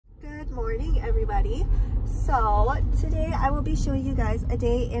everybody. So today I will be showing you guys a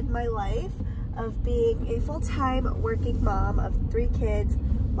day in my life of being a full-time working mom of 3 kids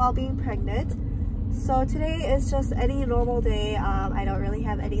while being pregnant. So today is just any normal day. I don't really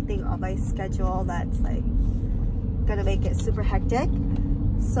have anything on my schedule that's like gonna make it super hectic.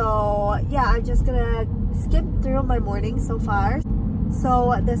 So yeah, I'm just gonna skip through my morning so far.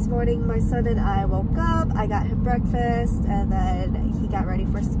 So this morning my son and I woke up, I got him breakfast, and then he got ready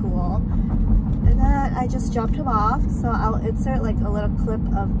for school. And then I just dropped him off. So I'll insert like a little clip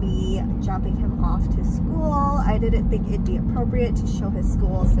of me dropping him off to school. I didn't think it'd be appropriate to show his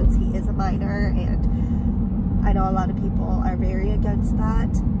school since he is a minor, and I know a lot of people are very against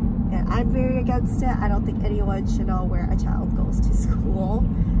that. And I'm very against it. I don't think anyone should know where a child goes to school,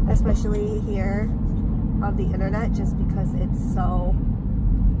 especially here on the internet, just because it's so,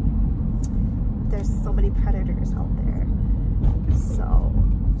 there's so many predators out there. So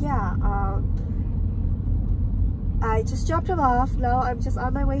yeah, I just dropped him off. Now I'm just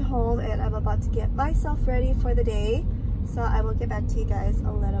on my way home and I'm about to get myself ready for the day. So I will get back to you guys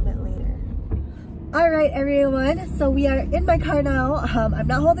a little bit later. Alright everyone, so we are in my car now. I'm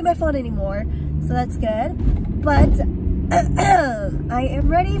not holding my phone anymore, so that's good. But I am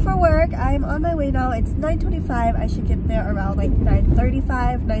ready for work. I'm on my way now. It's 9:25. I should get there around like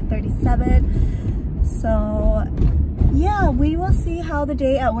 9:35, 9:37. So yeah, we will see how the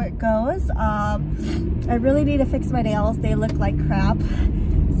day at work goes. I really need to fix my nails. They look like crap.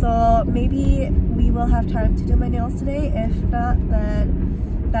 So maybe we will have time to do my nails today. If not,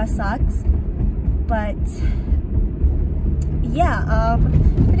 then that sucks. But yeah,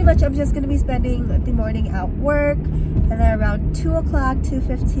 pretty much I'm just going to be spending the morning at work, and then around 2 o'clock,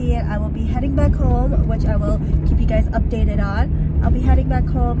 2:15, I will be heading back home, which I will keep you guys updated on. I'll be heading back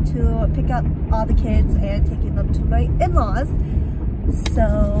home to pick up all the kids and taking them to my in-laws.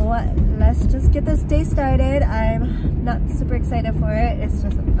 So let's just get this day started. I'm not super excited for it. It's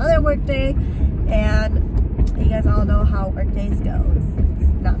just another work day, and you guys all know how work days goes.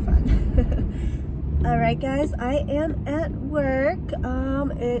 It's not fun. Alright guys, I am at work.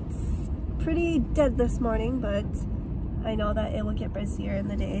 It's pretty dead this morning, but I know that it will get busier in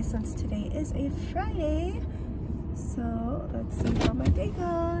the day since today is a Friday. So let's see how my day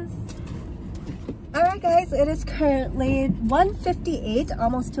goes. Alright guys, it is currently 1:58,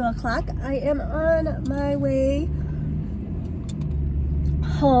 almost 2 o'clock. I am on my way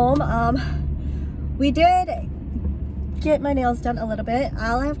home. We did get my nails done a little bit.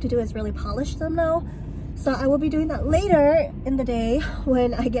 All I have to do is really polish them now. So I will be doing that later in the day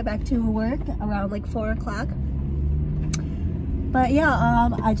when I get back to work around like 4 o'clock. But yeah,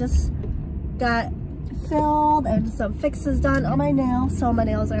 I just got filled and some fixes done on my nails, so my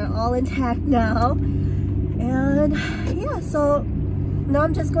nails are all intact now. And yeah, so now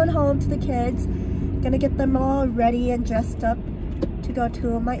I'm just going home to the kids, gonna get them all ready and dressed up to go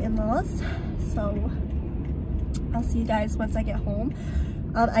to my in-laws. So I'll see you guys once I get home.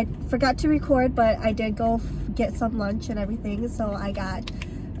 I forgot to record, but I did go get some lunch and everything. So I got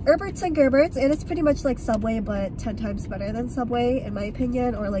Herbert's and Gerbert's, and it's pretty much like Subway, but 10 times better than Subway in my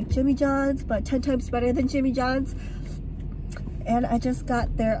opinion, or like Jimmy John's, but 10 times better than Jimmy John's. And I just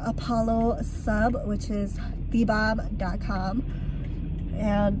got their Apollo sub, which is thebomb.com,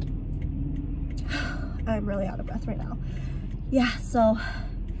 and I'm really out of breath right now. Yeah, so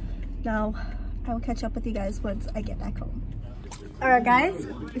now I will catch up with you guys once I get back home. Alright guys,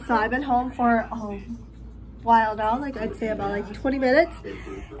 so I've been home for a while now, like I'd say about like 20 minutes,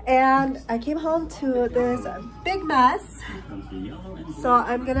 and I came home to this big mess. So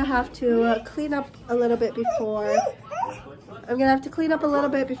I'm gonna have to clean up a little bit before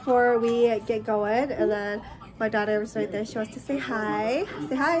we get going. And then my daughter is right there. She wants to say hi.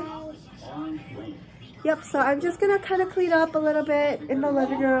 Say hi. Yep, so I'm just gonna kind of clean up a little bit in the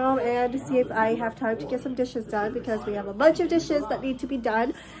living room and to see if I have time to get some dishes done, because we have a bunch of dishes that need to be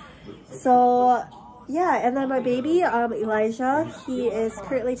done. So yeah, and then my baby, Elijah, he is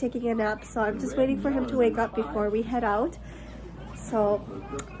currently taking a nap, so I'm just waiting for him to wake up before we head out. So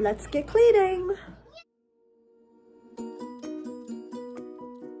let's get cleaning.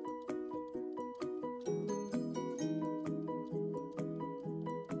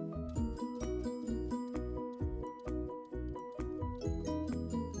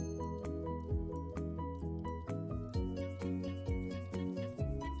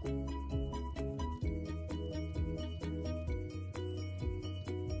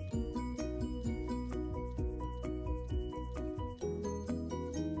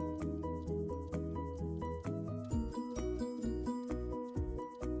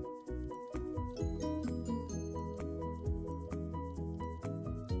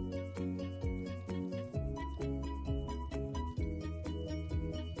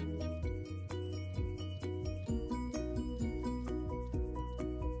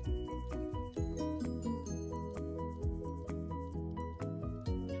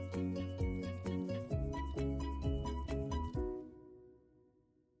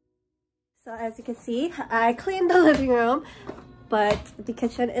 So as you can see, I cleaned the living room, but the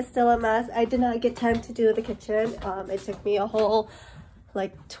kitchen is still a mess. I did not get time to do the kitchen. It took me a whole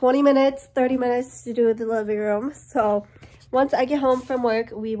like 20 minutes, 30 minutes to do the living room. So once I get home from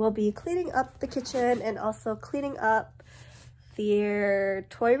work, we will be cleaning up the kitchen and also cleaning up their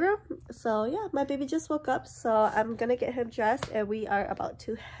toy room. So yeah, my baby just woke up, so I'm gonna get him dressed and we are about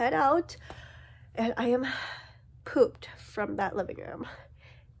to head out. And I am pooped from that living room.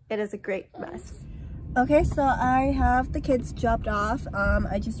 It is a great mess. Okay, so I have the kids dropped off.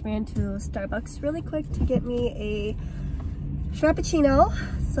 I just ran to Starbucks really quick to get me a Frappuccino.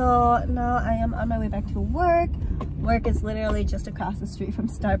 So now I am on my way back to work. Work is literally just across the street from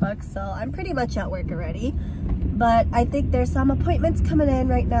Starbucks, so I'm pretty much at work already. But I think there's some appointments coming in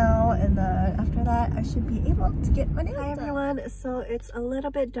right now, and then after that I should be able to get my nails done. Hi everyone, so it's a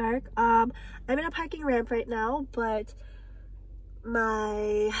little bit dark. I'm in a parking ramp right now, but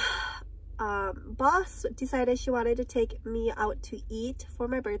my boss decided she wanted to take me out to eat for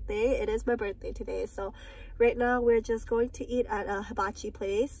my birthday. It is my birthday today, so right now we're just going to eat at a hibachi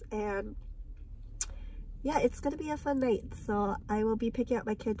place, and yeah, it's gonna be a fun night. So I will be picking up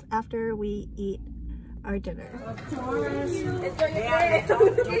my kids after we eat our dinner. Oh,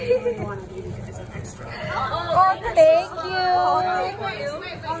 thank you.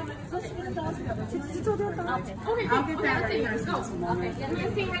 I'll get that right here.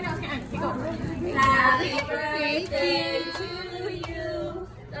 Happy birthday to you.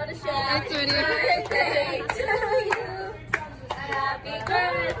 Happy birthday to you. Happy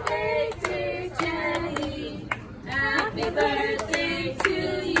birthday to Jenny. Happy birthday to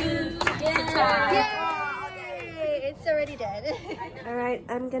you. Yeah. It's already dead. All right,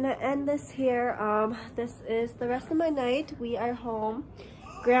 I'm gonna end this here. This is the rest of my night. We are home.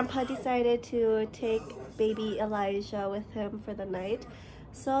 Grandpa decided to take baby Elijah with him for the night,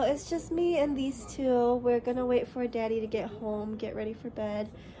 so it's just me and these two. We're gonna wait for daddy to get home, get ready for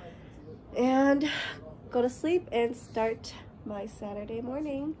bed, and go to sleep and start my Saturday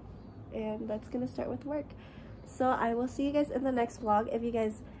morning. And that's gonna start with work. So I will see you guys in the next vlog. If you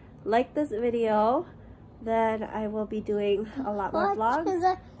guys like this video, then I will be doing a lot more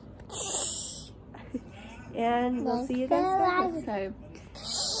vlogs. And we'll see you guys next time.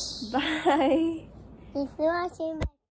 Bye. Thanks for watching.